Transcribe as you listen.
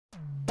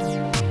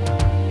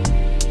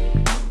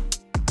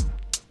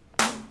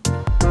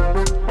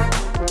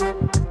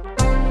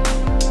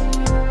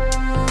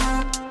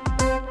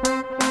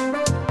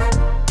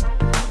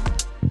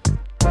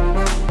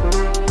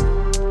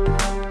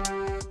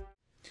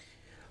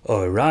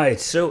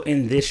Alright, so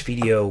in this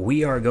video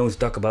we are going to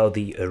talk about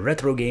the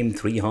retro game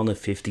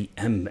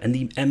 350M, and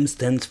the M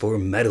stands for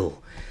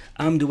metal.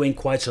 I'm doing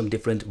quite some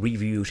different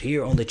reviews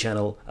here on the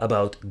channel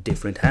about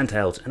different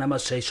handhelds, and I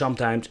must say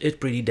sometimes it's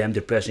pretty damn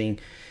depressing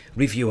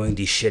reviewing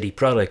these shitty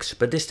products,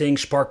 but this thing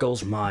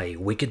sparkles my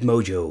wicked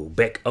mojo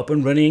back up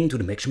and running to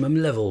the maximum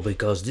level,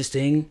 because this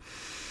thing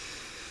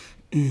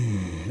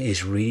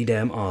is really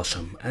damn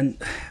awesome.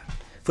 And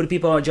for the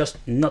people who are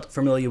just not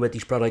familiar with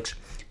these products,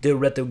 the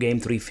Retro Game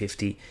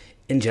 350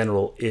 in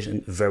general is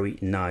a very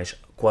nice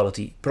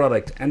quality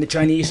product, and the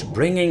Chinese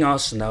bringing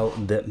us now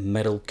the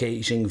metal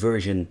casing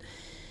version.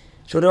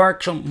 So there are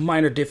some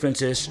minor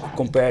differences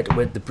compared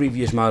with the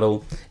previous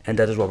model, and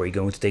that is what we're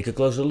going to take a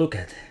closer look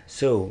at.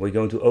 So we're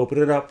going to open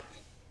it up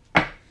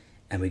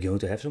and we're going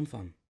to have some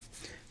fun.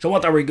 So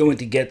what are we going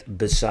to get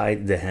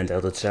beside the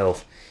handheld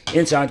itself?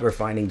 Inside we're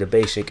finding the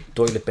basic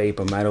toilet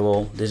paper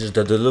manual. This is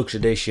the deluxe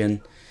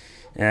edition,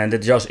 and it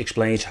just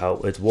explains how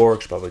it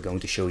works, but we're going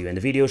to show you in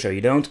the video so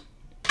you don't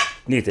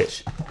need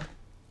this.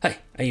 Hey,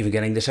 I'm even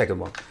getting the second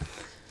one.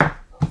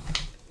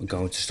 We're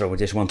going to start with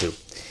this one too.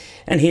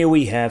 And here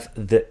we have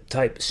the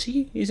Type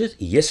C, is it?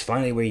 Yes,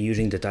 finally we're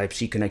using the Type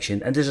C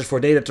connection, and this is for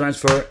data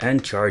transfer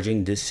and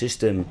charging the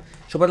system.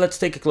 So but let's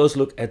take a close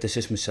look at the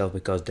system itself,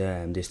 because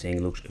damn, this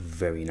thing looks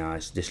very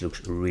nice. This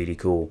looks really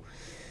cool.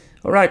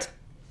 Alright,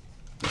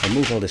 I'll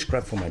move all this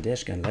crap from my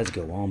desk and let's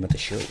go on with the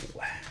show.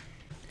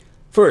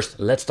 First,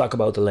 let's talk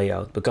about the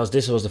layout, because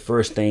this was the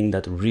first thing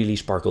that really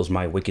sparkles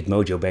my wicked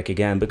mojo back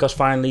again, because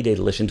finally they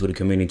listened to the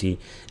community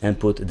and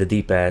put the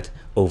D-pad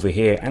over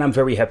here, and I'm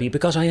very happy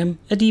because I am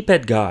a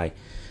D-pad guy.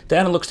 The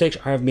analog sticks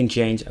have been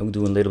changed. I will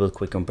do a little bit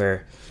quick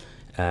compare.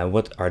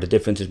 What are the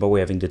differences? But we're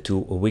having the two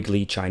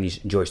wiggly Chinese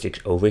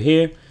joysticks over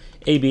here,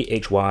 A, B,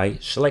 H, Y,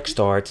 select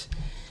start.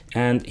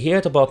 And here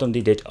at the bottom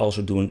they did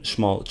also do a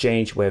small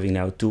change. We're having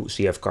now two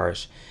CF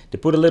cars. They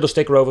put a little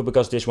sticker over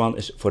because this one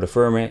is for the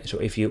firmware. So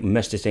if you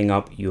mess this thing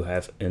up, you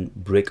have a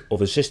brick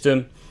of a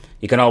system.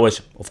 You can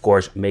always, of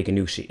course, make a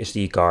new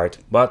SD card,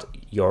 but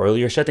your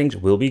earlier settings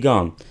will be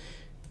gone.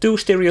 Two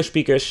stereo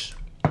speakers.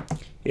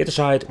 Here at the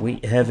side we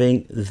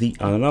having the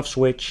on and off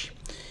switch.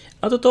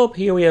 At the top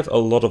here we have a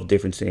lot of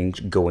different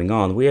things going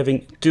on. We're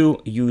having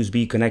two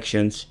USB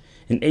connections,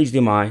 an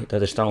HDMI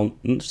that is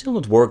still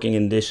not working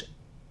in this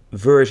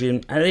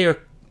version, and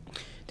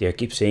they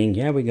keep saying,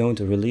 yeah, we're going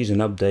to release an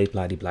update,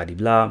 blah blah blah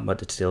blah,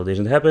 but it still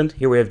doesn't happen.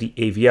 Here we have the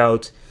AV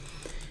out.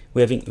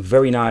 We're having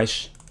very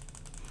nice,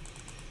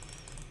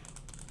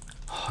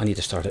 I need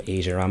to start an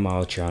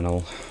ASMR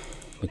channel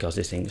because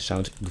this thing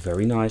sounds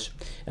very nice.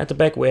 At the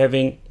back we're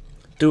having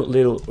two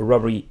little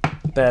rubbery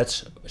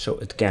pads so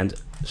it can't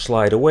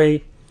slide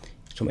away.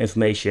 Some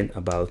information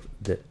about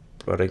the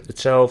product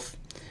itself,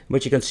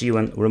 but you can see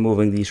when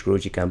removing these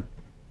screws you can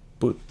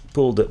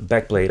pull the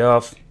back plate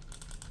off.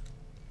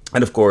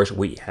 And of course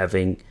we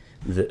having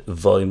the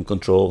volume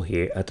control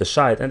here at the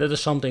side, and that is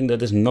something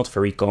that is not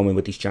very common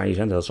with these Chinese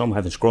handhelds. Some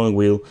have a scrolling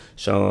wheel,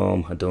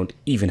 some don't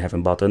even have a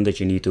button that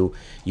you need to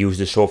use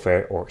the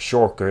software or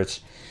shortcuts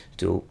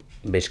to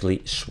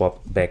basically swap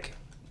back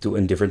to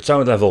a different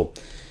sound level.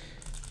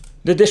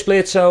 The display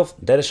itself,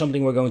 that is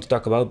something we're going to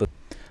talk about.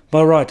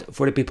 But right,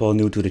 for the people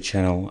new to the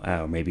channel,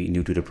 or maybe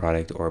new to the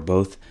product, or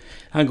both,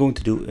 I'm going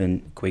to do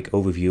a quick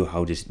overview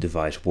how this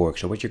device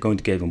works. So what you're going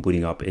to get when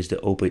booting up is the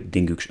Open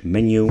Dingus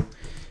menu.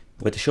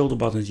 With the shoulder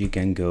buttons you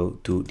can go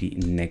to the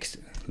next,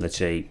 let's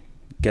say,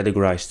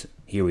 categorized.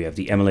 Here we have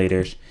the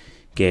emulators,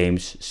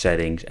 games,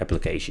 settings,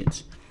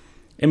 applications.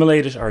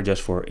 Emulators are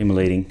just for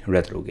emulating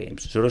retro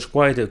games. So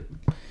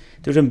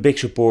there's a big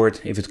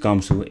support if it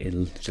comes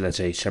to, so let's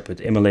say, separate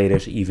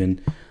emulators.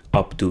 Even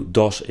up to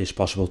DOS is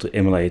possible to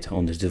emulate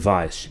on this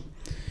device.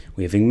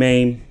 We're having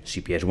MAME,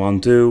 CPS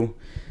 1, 2,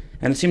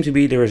 and it seems to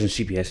be there is a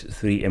CPS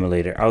 3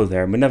 emulator out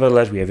there, but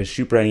nevertheless we have a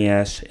Super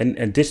NES,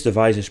 and this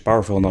device is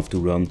powerful enough to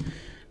run,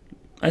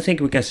 I think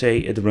we can say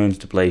it runs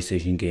the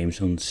PlayStation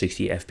games on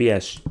 60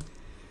 FPS.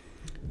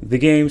 The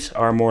games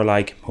are more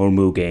like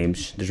homebrew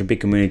games. There's a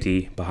big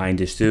community behind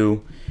this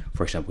too.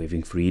 For example, we're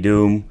having Free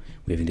Doom,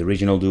 we're having the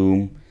original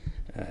Doom,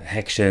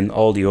 Hexen,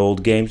 all the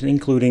old games,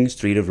 including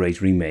Street of Rage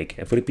Remake.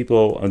 And for the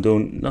people who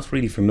not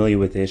really familiar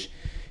with this,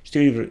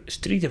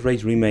 Street of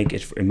Rage Remake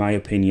is, in my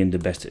opinion, the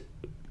best,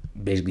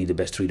 basically the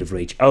best Street of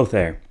Rage out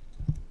there.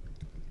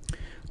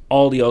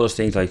 All the other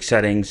things like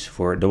settings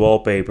for the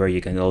wallpaper,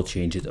 you can all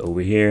change it over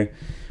here.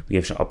 We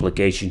have some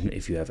application.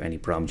 If you have any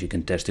problems, you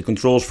can test the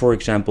controls, for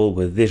example,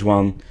 with this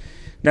one.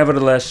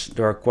 Nevertheless,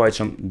 there are quite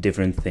some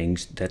different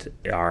things that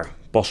are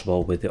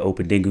possible with the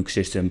Open Dingus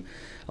system.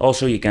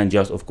 Also, you can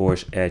just, of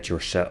course, add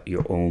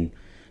your own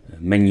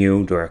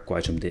menu. There are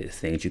quite some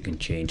things you can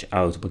change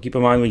out. But keep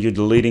in mind, when you're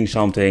deleting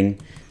something,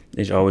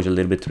 it's always a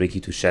little bit tricky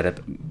to set it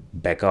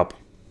back up.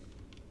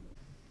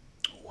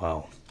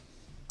 Wow.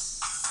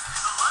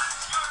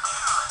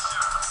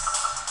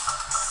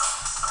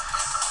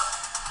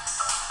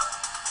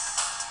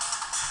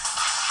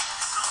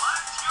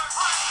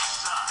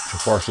 So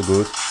far so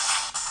good.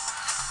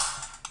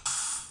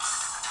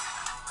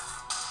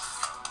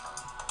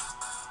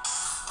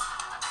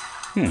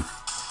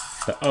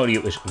 The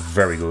audio is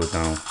very good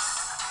now.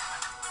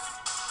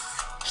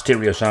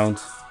 Stereo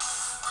sound.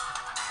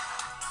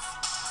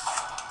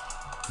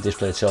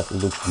 Display itself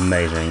looks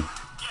amazing.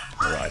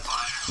 Alright,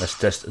 let's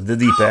test the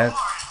D-pad.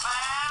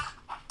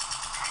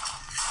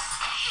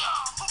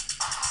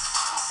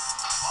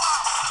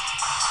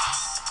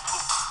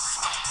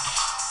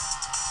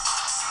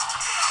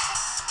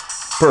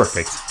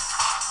 Perfect.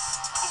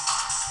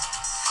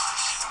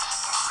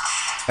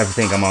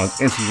 Everything come out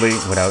instantly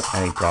without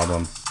any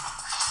problem.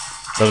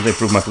 Doesn't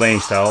improve my playing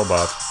style,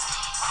 but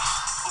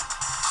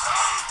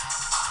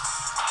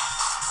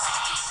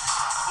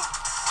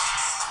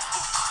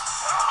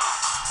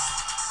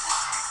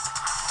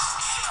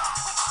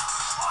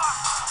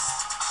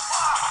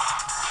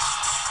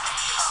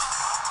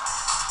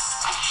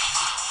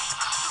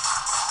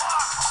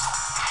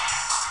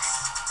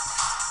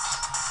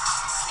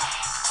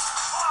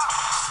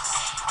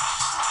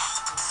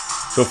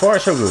so far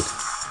so good.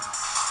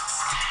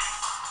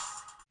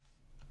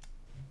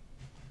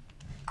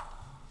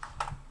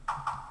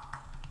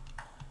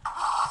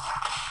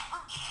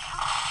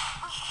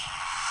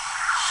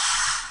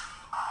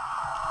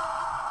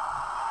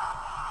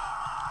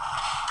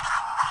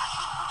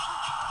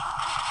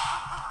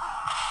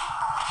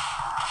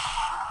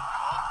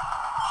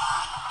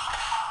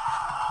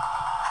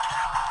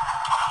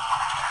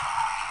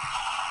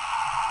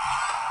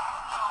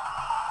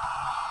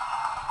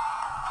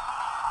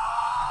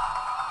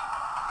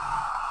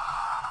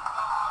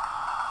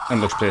 And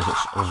looks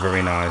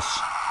very nice.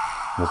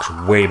 Looks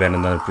way better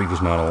than the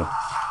previous model.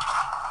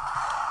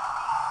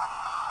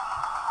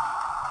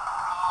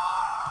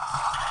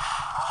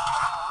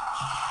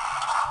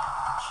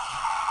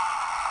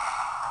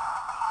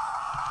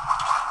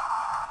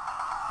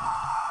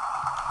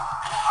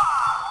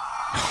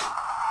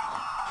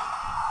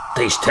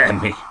 They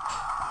stabbed me.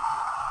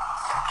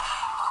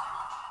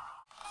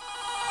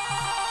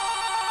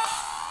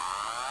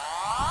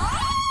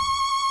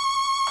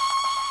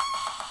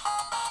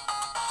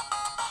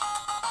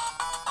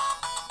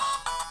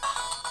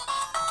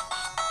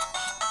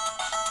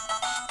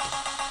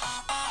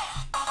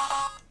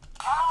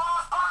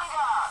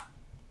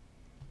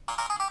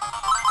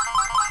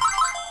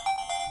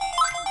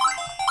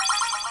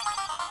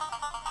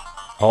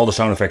 All the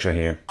sound effects are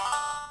here.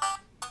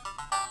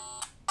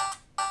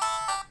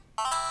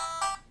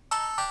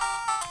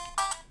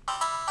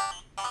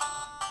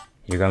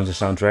 Here comes the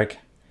soundtrack.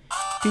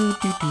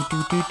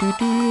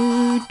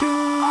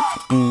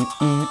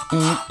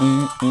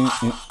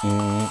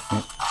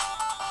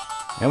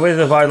 And with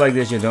a vibe like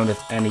this, you don't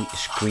have any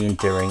screen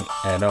tearing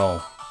at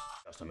all.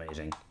 Just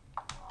amazing.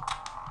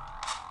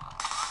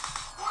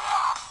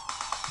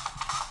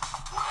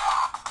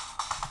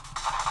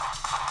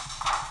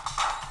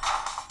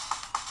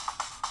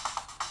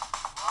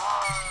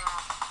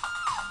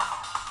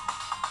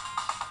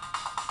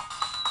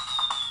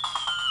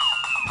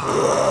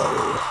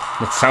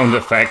 That sound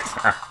effect.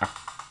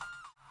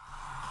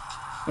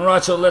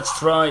 Alright, so let's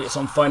try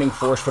some Fighting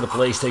Force for the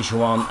PlayStation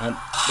 1. And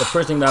the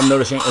first thing that I'm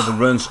noticing is it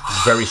runs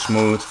very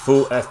smooth,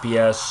 full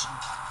FPS.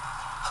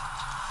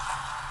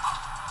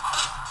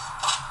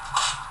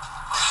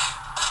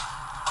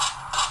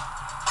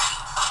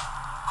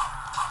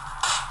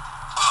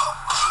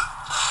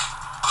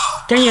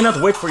 Can you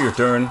not wait for your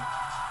turn?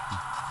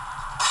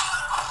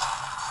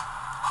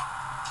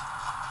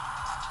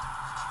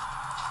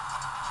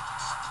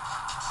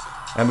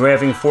 And we're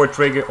having 4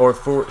 trigger or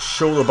 4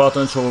 shoulder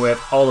buttons, so we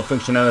have all the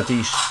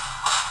functionalities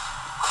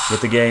with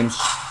the games.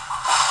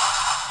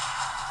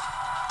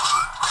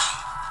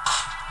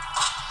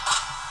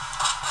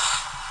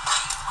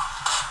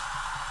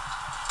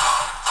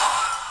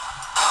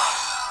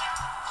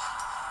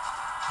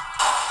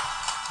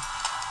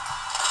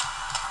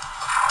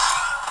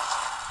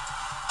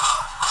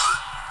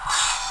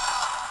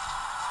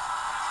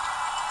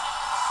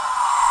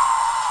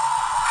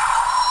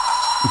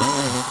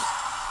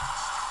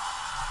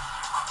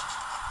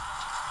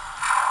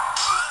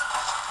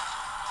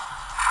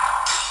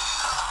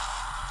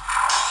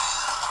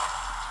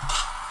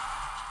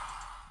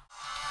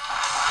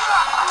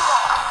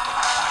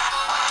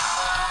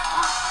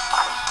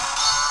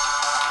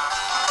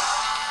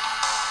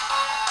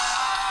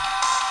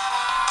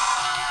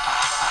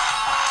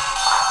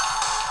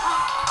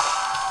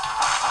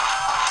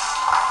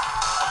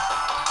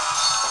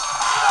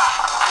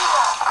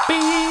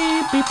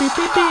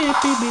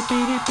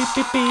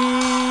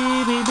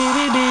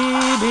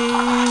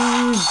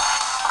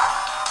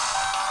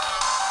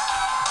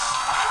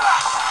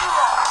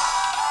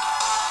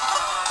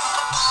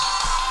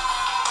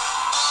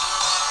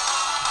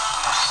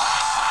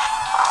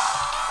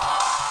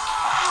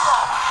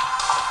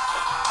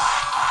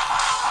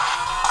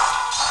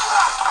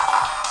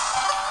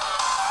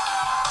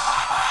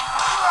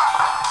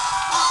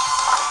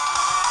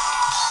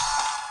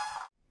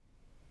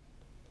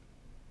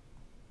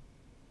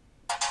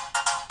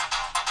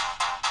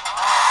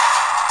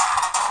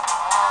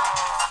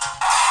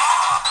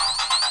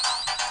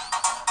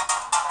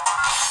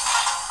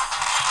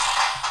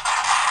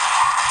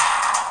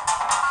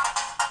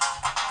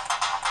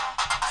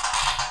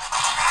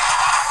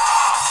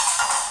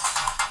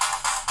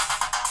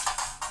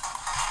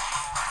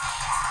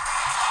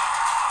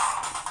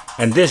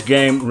 And this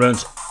game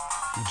runs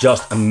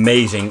just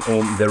amazing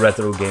on the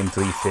Retro Game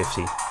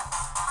 350.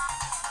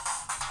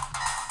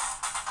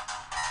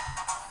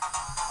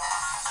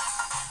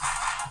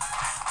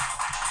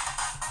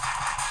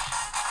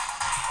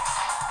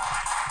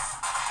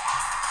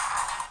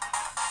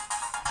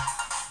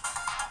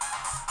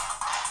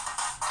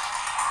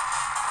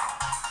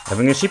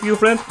 Having a CPU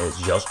friend is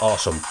just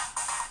awesome.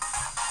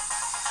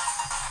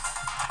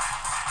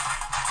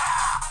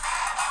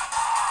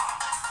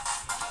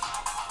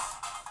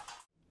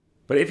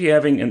 But if you're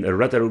having a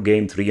Retro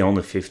Game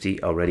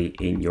 350 already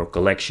in your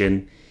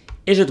collection,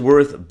 is it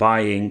worth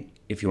buying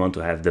if you want to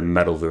have the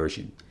metal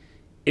version?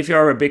 If you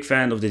are a big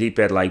fan of the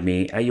D-pad like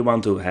me and you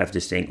want to have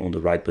this thing on the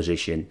right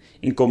position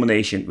in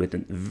combination with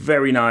a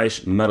very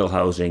nice metal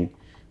housing,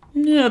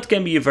 yeah, it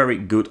can be a very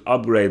good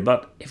upgrade.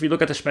 But if you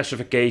look at the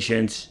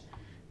specifications,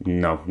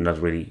 no,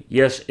 not really.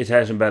 Yes, it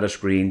has a better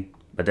screen,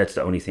 but that's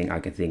the only thing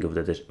I can think of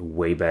that is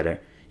way better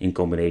in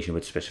combination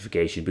with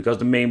specifications, because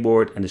the main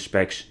board and the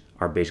specs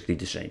are basically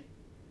the same.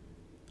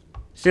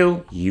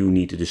 Still, you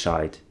need to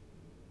decide,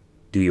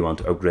 do you want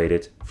to upgrade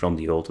it from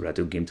the old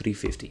Retro Game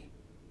 350?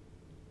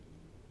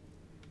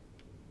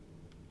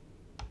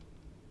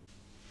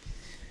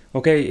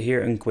 Okay,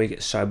 here a quick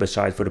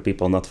side-by-side for the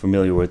people not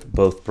familiar with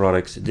both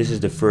products. This is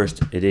the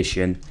first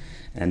edition,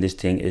 and this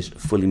thing is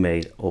fully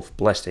made of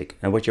plastic.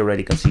 And what you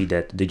already can see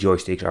that the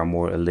joysticks are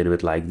more a little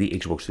bit like the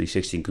Xbox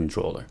 360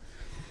 controller.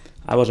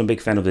 I was a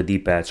big fan of the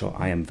D-pad, so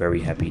I am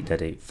very happy that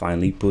they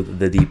finally put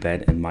the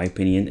D-pad, in my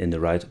opinion, in the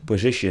right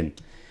position.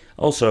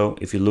 Also,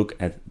 if you look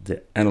at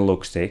the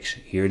analog sticks,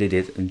 here they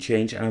did a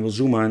change, and I will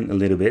zoom in a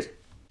little bit.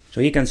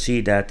 So you can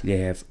see that they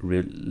have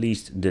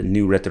released the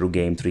new Retro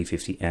Game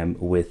 350M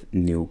with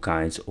new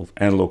kinds of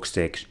analog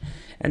sticks.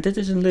 And that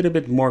is a little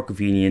bit more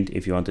convenient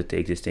if you want to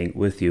take this thing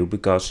with you,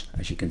 because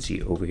as you can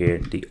see over here,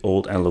 the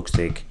old analog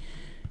stick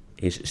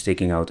is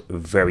sticking out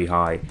very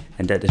high,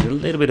 and that is a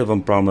little bit of a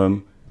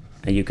problem,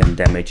 and you can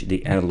damage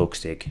the analog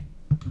stick.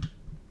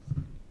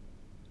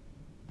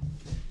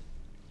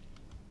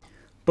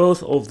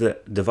 Both of the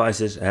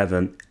devices have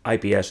an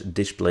IPS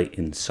display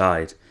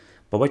inside.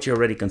 But what you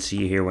already can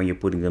see here when you're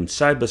putting them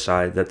side by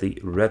side, that the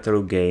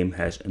Retro Game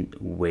has a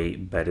way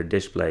better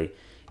display.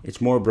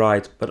 It's more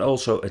bright, but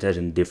also it has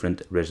a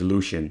different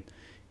resolution.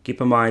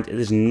 Keep in mind, it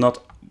is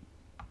not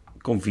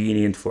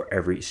convenient for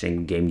every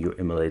single game you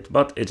emulate,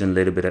 but it's a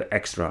little bit of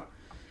extra.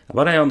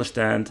 What I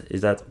understand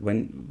is that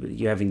when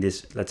you're having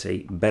this, let's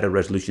say, better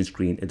resolution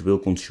screen, it will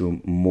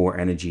consume more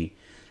energy,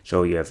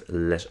 so you have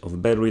less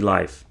of battery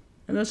life.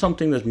 And that's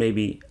something that's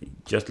maybe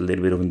just a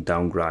little bit of a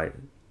downgrade.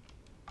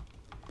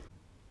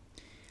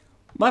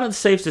 But it's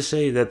safe to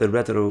say that the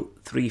Retro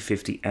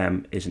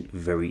 350M is a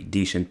very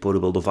decent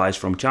portable device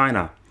from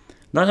China.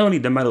 Not only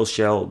the metal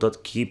shell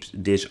that keeps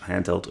this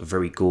handheld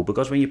very cool,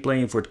 because when you're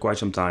playing for it quite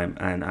some time,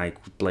 and I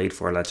played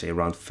for, let's say,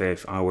 around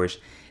 5 hours,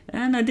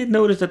 and I did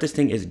notice that this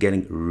thing is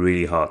getting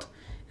really hot.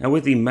 And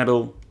with the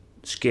metal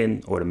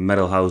skin or the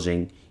metal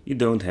housing, you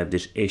don't have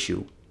this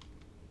issue.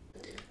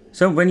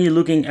 So when you're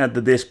looking at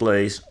the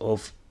displays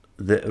of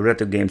the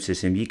Retro Game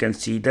system, you can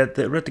see that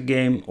the Retro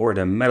Game or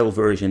the metal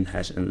version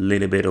has a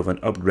little bit of an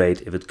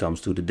upgrade if it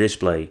comes to the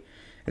display.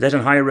 It has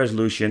a higher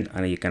resolution,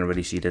 and you can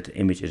already see that the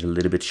image is a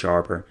little bit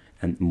sharper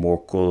and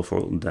more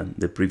colorful than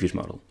the previous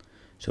model.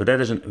 So that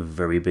is a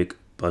very big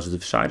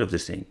positive side of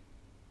this thing.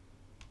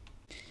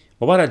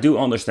 But what I do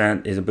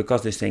understand is that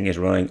because this thing is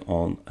running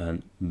on a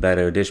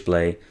better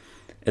display,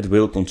 it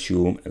will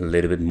consume a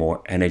little bit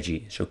more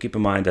energy. So keep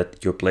in mind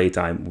that your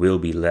playtime will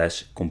be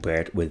less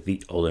compared with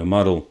the older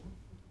model.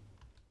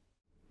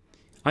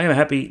 I am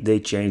happy they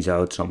changed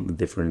out some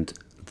different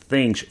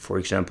things. For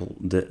example,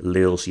 the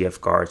little CF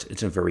cards,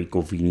 it's a very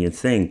convenient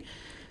thing.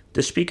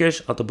 The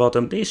speakers at the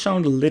bottom, they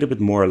sound a little bit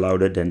more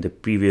louder than the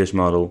previous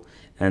model.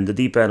 And the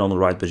D-pad on the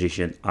right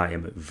position, I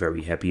am a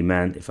very happy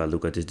man if I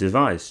look at this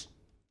device.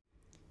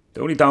 The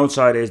only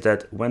downside is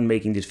that when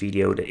making this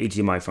video, the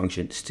HDMI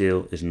function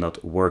still is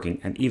not working.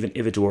 And even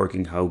if it's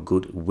working, how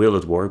good will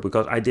it work?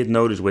 Because I did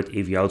notice with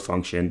AV out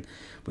function,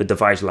 with a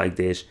device like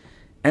this,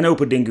 and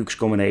OpenDinkux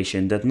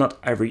combination, that not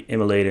every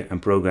emulator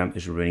and program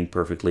is running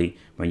perfectly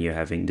when you're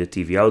having the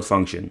TV out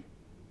function.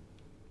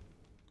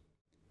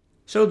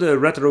 So the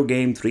Retro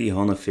Game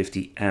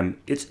 350M,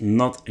 it's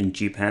not a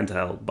cheap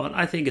handheld, but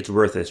I think it's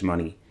worth its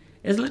money.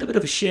 It's a little bit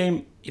of a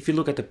shame, if you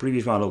look at the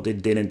previous model, they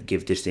didn't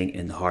give this thing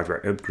a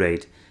hardware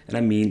upgrade, and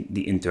I mean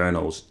the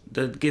internals.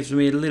 That gives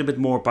me a little bit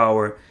more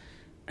power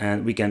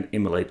and we can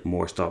emulate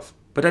more stuff.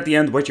 But at the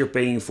end, what you're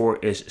paying for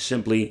is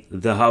simply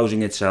the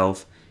housing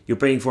itself. You're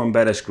paying for a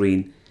better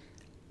screen.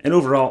 And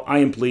overall, I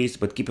am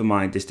pleased, but keep in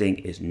mind, this thing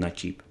is not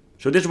cheap.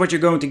 So this is what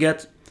you're going to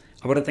get.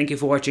 I want to thank you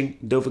for watching.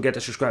 Don't forget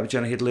to subscribe to the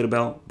channel, hit the little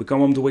bell, become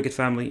home to Wicked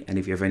Family. And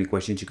if you have any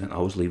questions, you can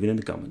always leave it in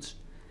the comments.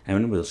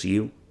 And we'll see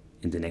you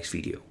in the next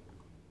video.